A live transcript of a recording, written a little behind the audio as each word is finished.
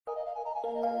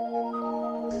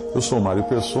Eu sou Mário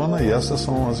Persona e essas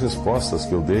são as respostas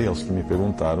que eu dei aos que me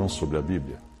perguntaram sobre a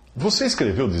Bíblia. Você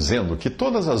escreveu dizendo que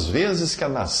todas as vezes que a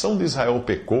nação de Israel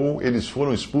pecou, eles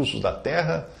foram expulsos da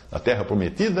terra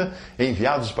prometida,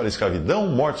 enviados para a escravidão,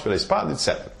 mortos pela espada,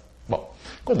 etc. Bom,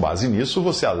 com base nisso,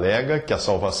 você alega que a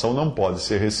salvação não pode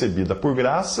ser recebida por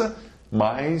graça,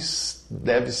 mas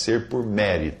deve ser por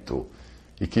mérito.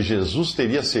 E que Jesus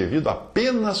teria servido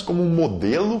apenas como um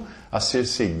modelo a ser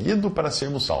seguido para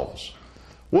sermos salvos.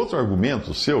 Outro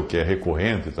argumento seu, que é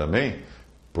recorrente também,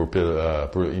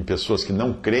 em pessoas que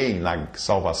não creem na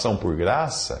salvação por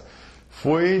graça,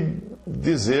 foi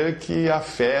dizer que a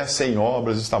fé sem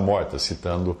obras está morta,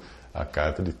 citando a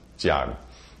carta de Tiago.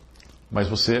 Mas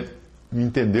você não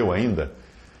entendeu ainda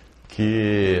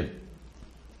que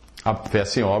a fé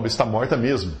sem obras está morta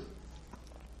mesmo.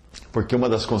 Porque uma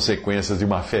das consequências de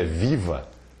uma fé viva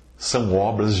são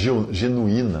obras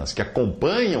genuínas, que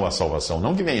acompanham a salvação,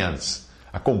 não que vem antes.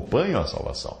 Acompanham a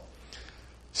salvação.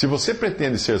 Se você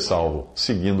pretende ser salvo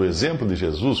seguindo o exemplo de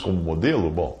Jesus como modelo,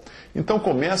 bom, então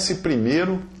comece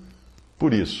primeiro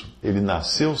por isso. Ele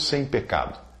nasceu sem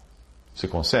pecado. Você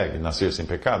consegue nascer sem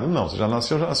pecado? Não, você já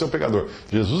nasceu pecador.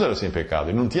 Jesus era sem pecado,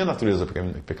 ele não tinha natureza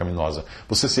pecaminosa.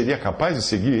 Você seria capaz de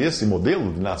seguir esse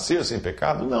modelo de nascer sem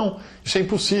pecado? Não, isso é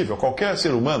impossível a qualquer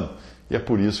ser humano. E é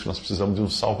por isso que nós precisamos de um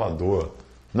Salvador,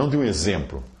 não de um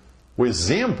exemplo. O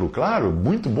exemplo, claro,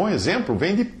 muito bom exemplo,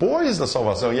 vem depois da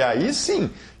salvação. E aí sim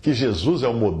que Jesus é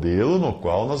o modelo no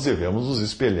qual nós devemos nos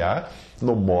espelhar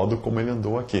no modo como ele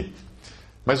andou aqui.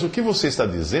 Mas o que você está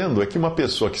dizendo é que uma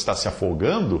pessoa que está se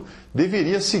afogando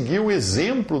deveria seguir o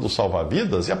exemplo do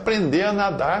salva-vidas e aprender a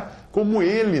nadar como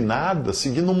ele nada,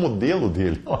 seguindo o modelo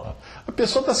dele. A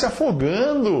pessoa está se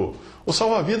afogando. O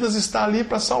salva-vidas está ali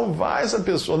para salvar essa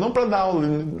pessoa, não para dar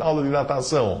aula de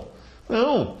natação.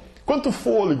 Não. Quanto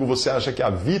fôlego você acha que a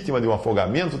vítima de um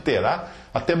afogamento terá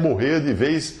até morrer de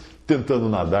vez tentando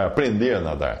nadar, aprender a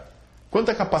nadar?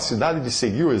 Quanta capacidade de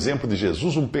seguir o exemplo de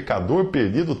Jesus um pecador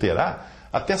perdido terá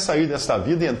até sair desta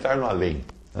vida e entrar no além?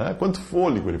 Quanto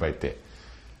fôlego ele vai ter?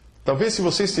 Talvez se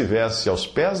você estivesse aos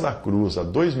pés da cruz há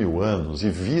 2000 anos e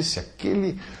visse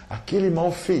aquele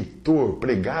malfeitor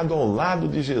pregado ao lado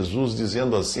de Jesus,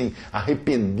 dizendo assim,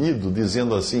 arrependido,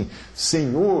 dizendo assim,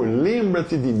 Senhor,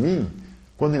 lembra-te de mim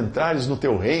quando entrares no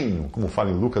teu reino, como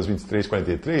fala em Lucas 23,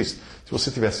 43, se você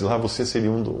estivesse lá, você seria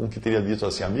um que teria dito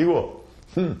assim, amigo,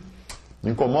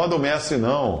 não incomoda o mestre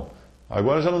não,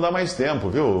 agora já não dá mais tempo,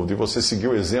 viu, de você seguir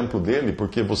o exemplo dele,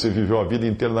 porque você viveu a vida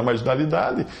inteira na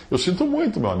marginalidade. Eu sinto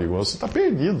muito, meu amigo, você está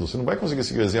perdido, você não vai conseguir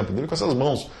seguir o exemplo dele com essas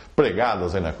mãos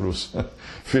pregadas aí na cruz.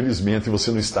 Felizmente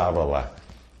você não estava lá.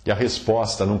 E a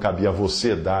resposta não cabia a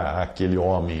você dar àquele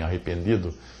homem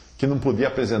arrependido, que não podia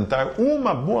apresentar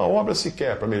uma boa obra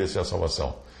sequer para merecer a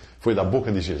salvação. Foi da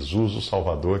boca de Jesus, o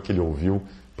Salvador, que ele ouviu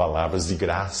palavras de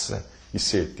graça e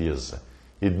certeza.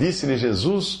 E disse-lhe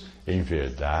Jesus, em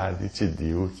verdade te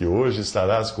digo que hoje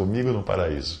estarás comigo no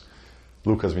paraíso.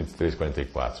 Lucas 23,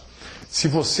 44. Se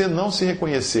você não se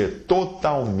reconhecer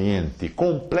totalmente,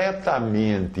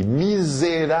 completamente,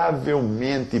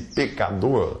 miseravelmente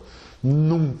pecador,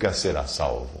 nunca será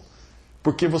salvo.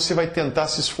 Porque você vai tentar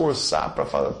se esforçar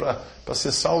para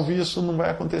ser salvo e isso não vai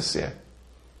acontecer.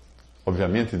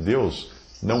 Obviamente, Deus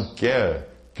não quer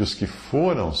que os que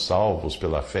foram salvos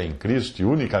pela fé em Cristo e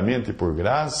unicamente por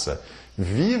graça,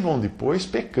 vivam depois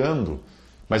pecando.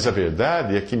 Mas a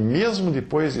verdade é que mesmo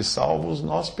depois de salvos,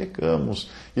 nós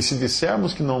pecamos. E se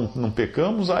dissermos que não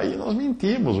pecamos, aí nós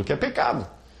mentimos, o que é pecado.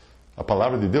 A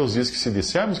palavra de Deus diz que se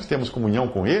dissermos que temos comunhão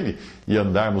com Ele e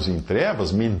andarmos em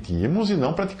trevas, mentimos e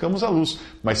não praticamos a luz.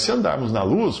 Mas se andarmos na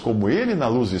luz, como Ele na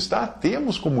luz está,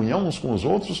 temos comunhão uns com os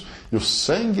outros e o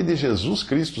sangue de Jesus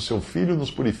Cristo, seu Filho, nos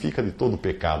purifica de todo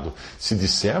pecado. Se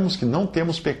dissermos que não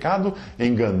temos pecado,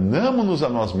 enganamo-nos a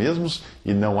nós mesmos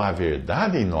e não há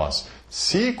verdade em nós.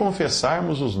 Se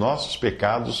confessarmos os nossos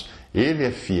pecados, Ele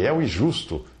é fiel e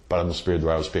justo para nos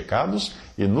perdoar os pecados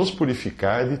e nos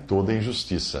purificar de toda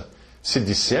injustiça. Se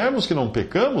dissermos que não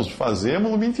pecamos,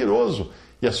 fazemo-lo mentiroso,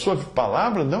 e a sua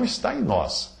palavra não está em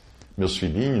nós. Meus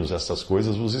filhinhos, estas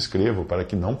coisas vos escrevo, para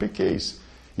que não pequeis.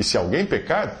 E se alguém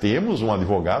pecar, temos um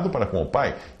advogado para com o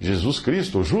Pai, Jesus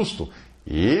Cristo, o justo.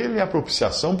 Ele é a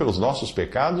propiciação pelos nossos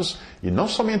pecados, e não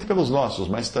somente pelos nossos,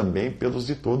 mas também pelos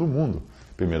de todo o mundo.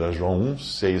 1 João 1,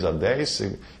 6 a 10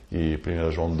 e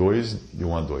 1 João 2, de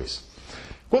 1 a 2.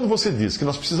 Quando você diz que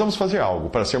nós precisamos fazer algo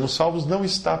para sermos salvos, não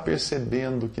está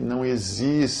percebendo que não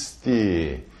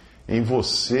existe em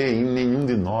você, em nenhum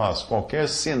de nós, qualquer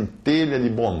centelha de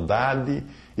bondade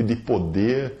e de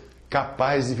poder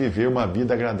capaz de viver uma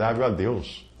vida agradável a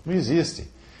Deus. Não existe.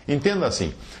 Entenda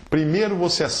assim: primeiro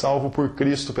você é salvo por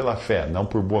Cristo pela fé, não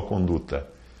por boa conduta.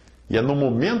 E é no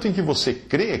momento em que você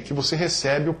crê que você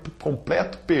recebe o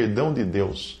completo perdão de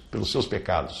Deus pelos seus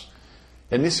pecados.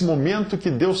 É nesse momento que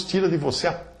Deus tira de você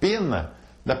a pena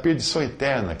da perdição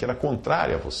eterna, que era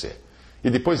contrária a você. E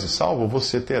depois de salvo,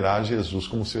 você terá Jesus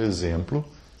como seu exemplo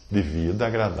de vida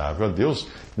agradável a Deus,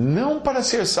 não para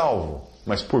ser salvo,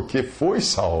 mas porque foi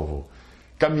salvo.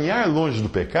 Caminhar longe do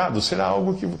pecado será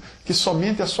algo que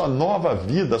somente a sua nova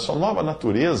vida, a sua nova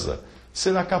natureza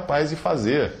será capaz de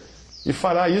fazer. E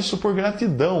fará isso por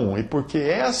gratidão, e porque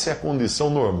essa é a condição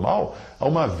normal a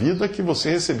uma vida que você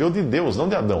recebeu de Deus, não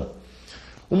de Adão.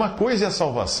 Uma coisa é a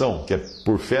salvação, que é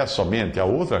por fé somente, a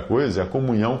outra coisa é a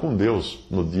comunhão com Deus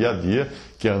no dia a dia,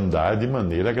 que é andar de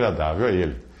maneira agradável a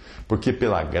Ele. Porque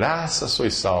pela graça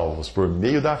sois salvos, por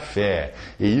meio da fé,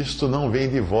 e isto não vem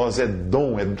de vós, é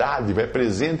dom, é dádiva, é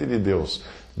presente de Deus.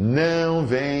 Não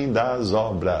vem das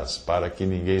obras, para que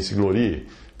ninguém se glorie,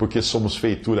 porque somos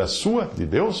feitura sua, de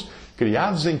Deus,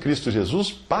 criados em Cristo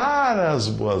Jesus para as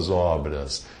boas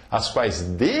obras, as quais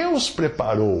Deus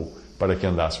preparou para que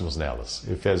andássemos nelas.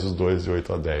 Efésios 2, de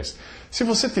 8 a 10. Se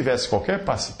você tivesse qualquer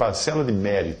parcela de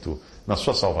mérito na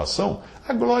sua salvação,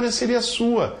 a glória seria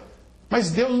sua. Mas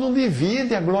Deus não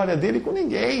divide a glória dele com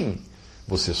ninguém.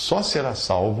 Você só será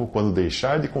salvo quando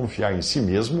deixar de confiar em si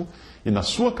mesmo e na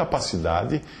sua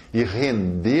capacidade e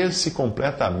render-se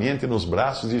completamente nos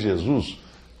braços de Jesus,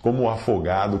 como o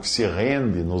afogado que se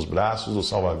rende nos braços do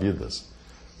salva-vidas.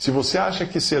 Se você acha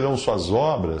que serão suas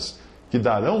obras que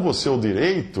darão você o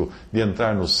direito de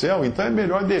entrar no céu, então é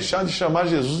melhor deixar de chamar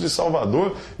Jesus de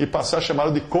Salvador e passar a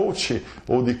chamá-lo de coach,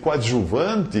 ou de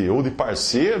coadjuvante, ou de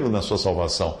parceiro na sua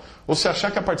salvação. Ou se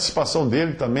achar que a participação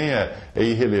dele também é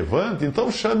irrelevante, então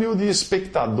chame-o de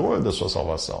espectador da sua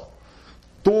salvação.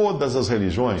 Todas as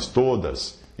religiões,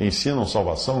 todas, ensinam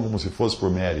salvação como se fosse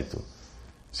por mérito.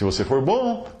 Se você for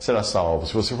bom, será salvo.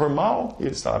 Se você for mau,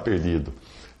 ele estará perdido.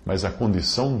 Mas a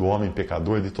condição do homem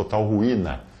pecador é de total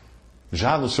ruína,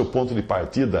 já no seu ponto de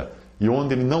partida, e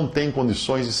onde ele não tem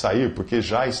condições de sair, porque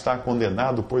já está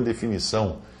condenado por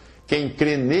definição. Quem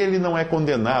crê nele não é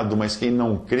condenado, mas quem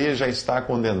não crê já está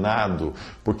condenado,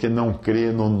 porque não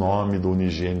crê no nome do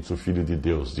unigênito Filho de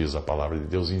Deus, diz a palavra de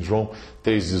Deus em João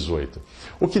 3,18.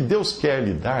 O que Deus quer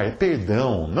lhe dar é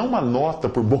perdão, não uma nota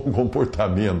por bom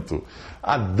comportamento.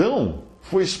 Adão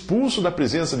foi expulso da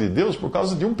presença de Deus por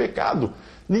causa de um pecado.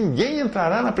 Ninguém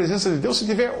entrará na presença de Deus se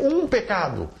tiver um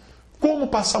pecado. Como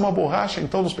passar uma borracha,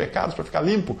 então, nos pecados para ficar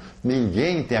limpo?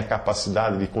 Ninguém tem a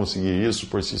capacidade de conseguir isso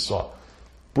por si só.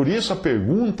 Por isso, a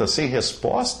pergunta sem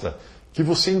resposta que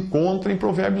você encontra em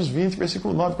Provérbios 20,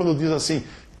 versículo 9, quando diz assim: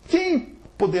 quem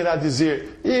poderá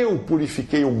dizer, eu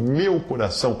purifiquei o meu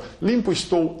coração, limpo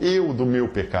estou eu do meu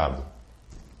pecado?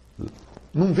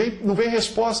 Não vem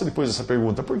resposta depois dessa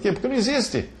pergunta. Por quê? Porque não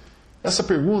existe. Essa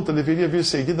pergunta deveria vir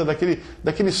seguida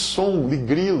daquele som de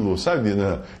grilo, sabe?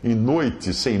 Em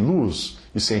noite, sem luz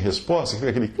e sem resposta,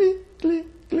 aquele cli, cli,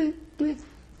 cli, cli,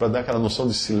 para dar aquela noção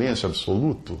de silêncio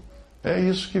absoluto. É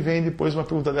isso que vem depois de uma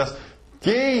pergunta dessa.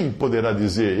 Quem poderá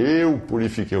dizer, eu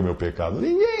purifiquei o meu pecado?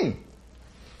 Ninguém.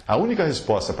 A única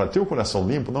resposta para ter o coração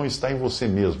limpo não está em você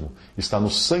mesmo, está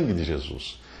no sangue de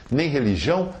Jesus. Nem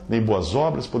religião, nem boas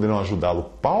obras poderão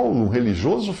ajudá-lo. Paulo, um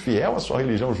religioso fiel à sua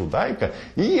religião judaica,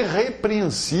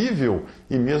 irrepreensível,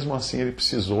 e mesmo assim ele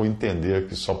precisou entender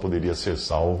que só poderia ser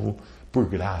salvo por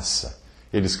graça.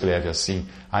 Ele escreve assim: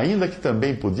 ainda que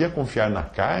também podia confiar na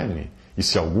carne, e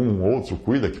se algum outro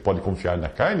cuida que pode confiar na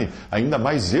carne, ainda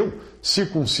mais eu,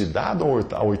 circuncidado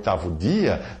ao oitavo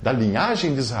dia, da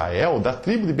linhagem de Israel, da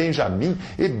tribo de Benjamim,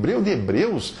 hebreu de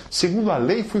hebreus, segundo a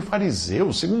lei fui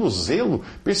fariseu, segundo o zelo,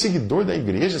 perseguidor da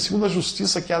igreja, segundo a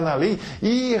justiça que há na lei,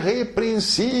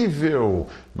 irrepreensível.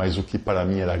 Mas o que para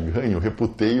mim era ganho,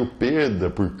 reputei-o perda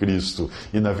por Cristo,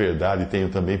 e na verdade tenho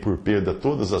também por perda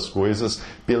todas as coisas,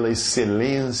 pela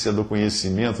excelência do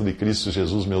conhecimento de Cristo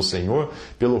Jesus meu Senhor,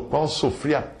 pelo qual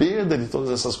sofri a perda de todas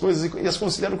essas coisas e as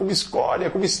considero como escória,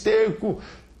 como esterco,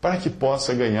 para que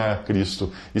possa ganhar a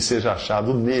Cristo e seja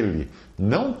achado nele,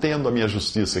 não tendo a minha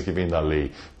justiça que vem da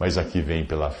lei, mas a que vem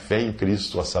pela fé em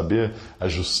Cristo, a saber, a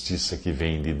justiça que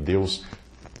vem de Deus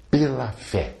pela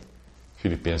fé.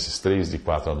 Filipenses 3, de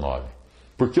 4 a 9.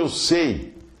 Porque eu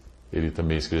sei, ele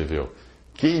também escreveu,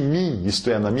 que em mim, isto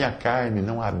é, na minha carne,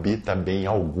 não habita bem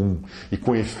algum. E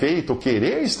com efeito, o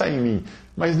querer está em mim,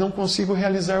 mas não consigo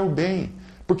realizar o bem.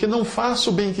 Porque não faço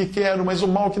o bem que quero, mas o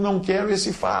mal que não quero,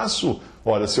 esse faço.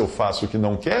 Ora, se eu faço o que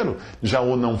não quero, já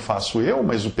o não faço eu,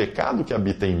 mas o pecado que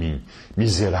habita em mim.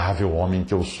 Miserável homem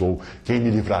que eu sou, quem me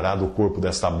livrará do corpo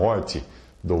desta morte?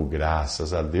 Dou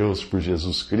graças a Deus por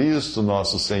Jesus Cristo,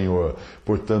 nosso Senhor.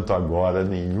 Portanto, agora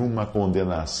nenhuma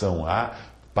condenação há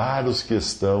para os que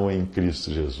estão em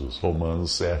Cristo Jesus.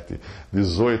 Romanos 7,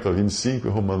 18 a 25 e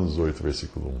Romanos 8,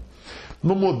 versículo 1.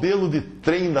 No modelo de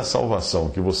trem da salvação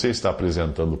que você está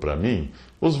apresentando para mim,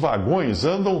 os vagões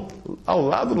andam ao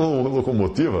lado da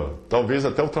locomotiva, talvez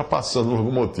até ultrapassando a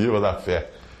locomotiva da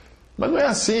fé. Mas não é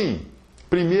assim.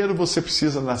 Primeiro você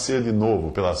precisa nascer de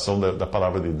novo pela ação da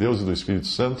palavra de Deus e do Espírito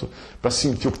Santo para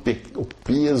sentir o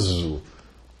peso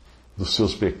dos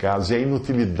seus pecados e a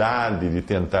inutilidade de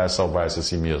tentar salvar-se a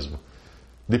si mesmo.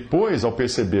 Depois, ao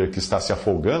perceber que está se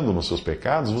afogando nos seus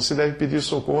pecados, você deve pedir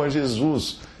socorro a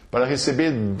Jesus para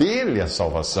receber dele a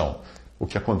salvação. O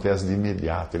que acontece de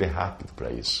imediato, ele é rápido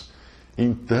para isso.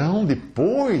 Então,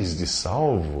 depois de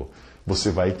salvo,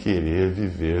 você vai querer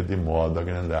viver de modo a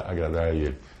agradar a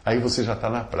ele. Aí você já está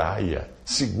na praia,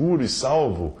 seguro e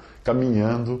salvo,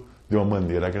 caminhando de uma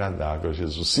maneira agradável a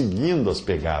Jesus, seguindo as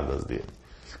pegadas dele.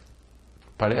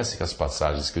 Parece que as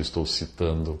passagens que eu estou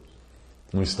citando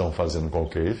não estão fazendo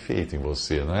qualquer efeito em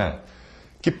você, não é?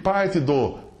 Que parte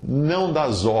do não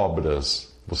das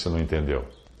obras você não entendeu?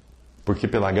 Porque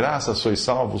pela graça sois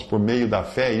salvos por meio da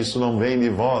fé, isso não vem de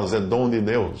vós, é dom de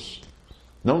Deus.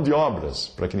 Não de obras,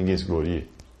 para que ninguém se glorie.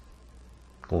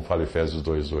 Como fala Efésios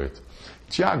 2:8.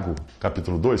 Tiago,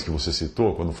 capítulo 2, que você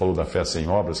citou, quando falou da fé sem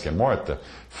obras, que é morta,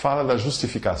 fala da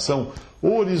justificação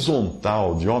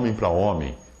horizontal, de homem para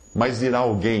homem. Mas dirá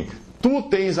alguém, tu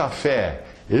tens a fé,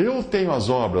 eu tenho as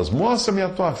obras, mostra-me a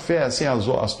tua fé sem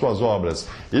as tuas obras.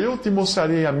 Eu te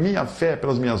mostrarei a minha fé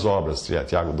pelas minhas obras.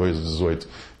 Tiago 2:18.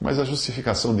 Mas a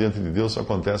justificação diante de Deus só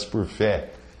acontece por fé.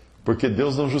 Porque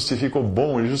Deus não justifica o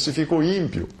bom, ele justifica o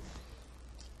ímpio.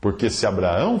 Porque se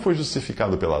Abraão foi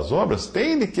justificado pelas obras,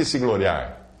 tem de que se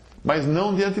gloriar. Mas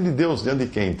não diante de Deus, diante de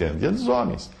quem entende? Diante dos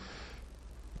homens.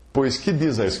 Pois que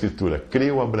diz a Escritura?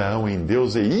 Creu Abraão em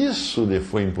Deus e isso lhe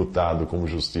foi imputado como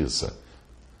justiça.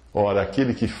 Ora,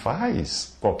 aquele que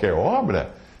faz qualquer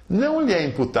obra, não lhe é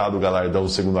imputado o galardão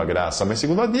segundo a graça, mas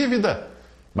segundo a dívida.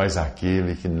 Mas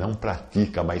aquele que não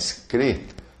pratica, mas crê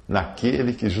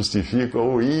naquele que justifica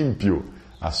o ímpio,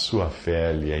 a sua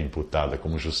fé lhe é imputada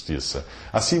como justiça.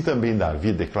 Assim também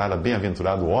Davi declara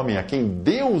bem-aventurado o homem a quem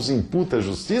Deus imputa a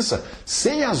justiça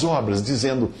sem as obras,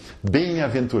 dizendo,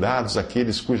 bem-aventurados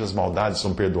aqueles cujas maldades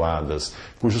são perdoadas,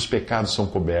 cujos pecados são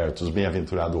cobertos,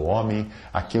 bem-aventurado o homem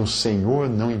a quem o Senhor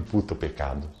não imputa o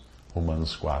pecado.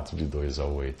 Romanos 4, de 2 a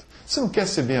 8. Você não quer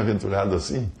ser bem-aventurado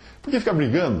assim? Por que ficar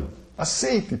brigando?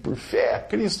 Aceite por fé a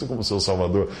Cristo como seu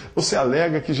Salvador. Você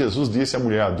alega que Jesus disse à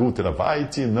mulher adúltera,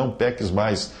 vai-te e não peques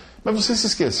mais. Mas você se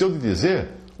esqueceu de dizer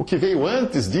o que veio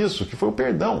antes disso, que foi o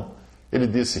perdão. Ele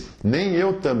disse, nem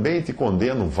eu também te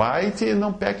condeno, vai-te e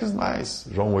não peques mais.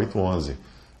 João 8,11.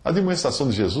 A demonstração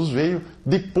de Jesus veio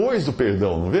depois do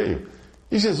perdão, não veio?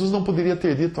 E Jesus não poderia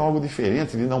ter dito algo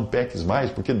diferente de não peques mais,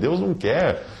 porque Deus não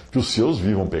quer que os seus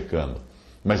vivam pecando.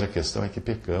 Mas a questão é que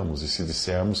pecamos, e se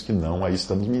dissermos que não, aí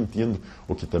estamos mentindo,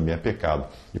 o que também é pecado.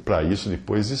 E para isso,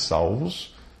 depois de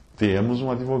salvos, temos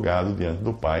um advogado diante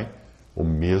do Pai, o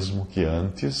mesmo que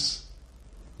antes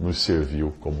nos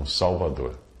serviu como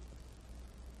Salvador.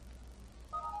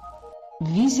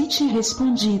 Visite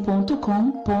respondi.com.br.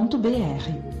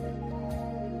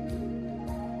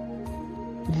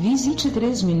 Visite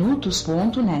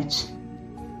 3minutos.net.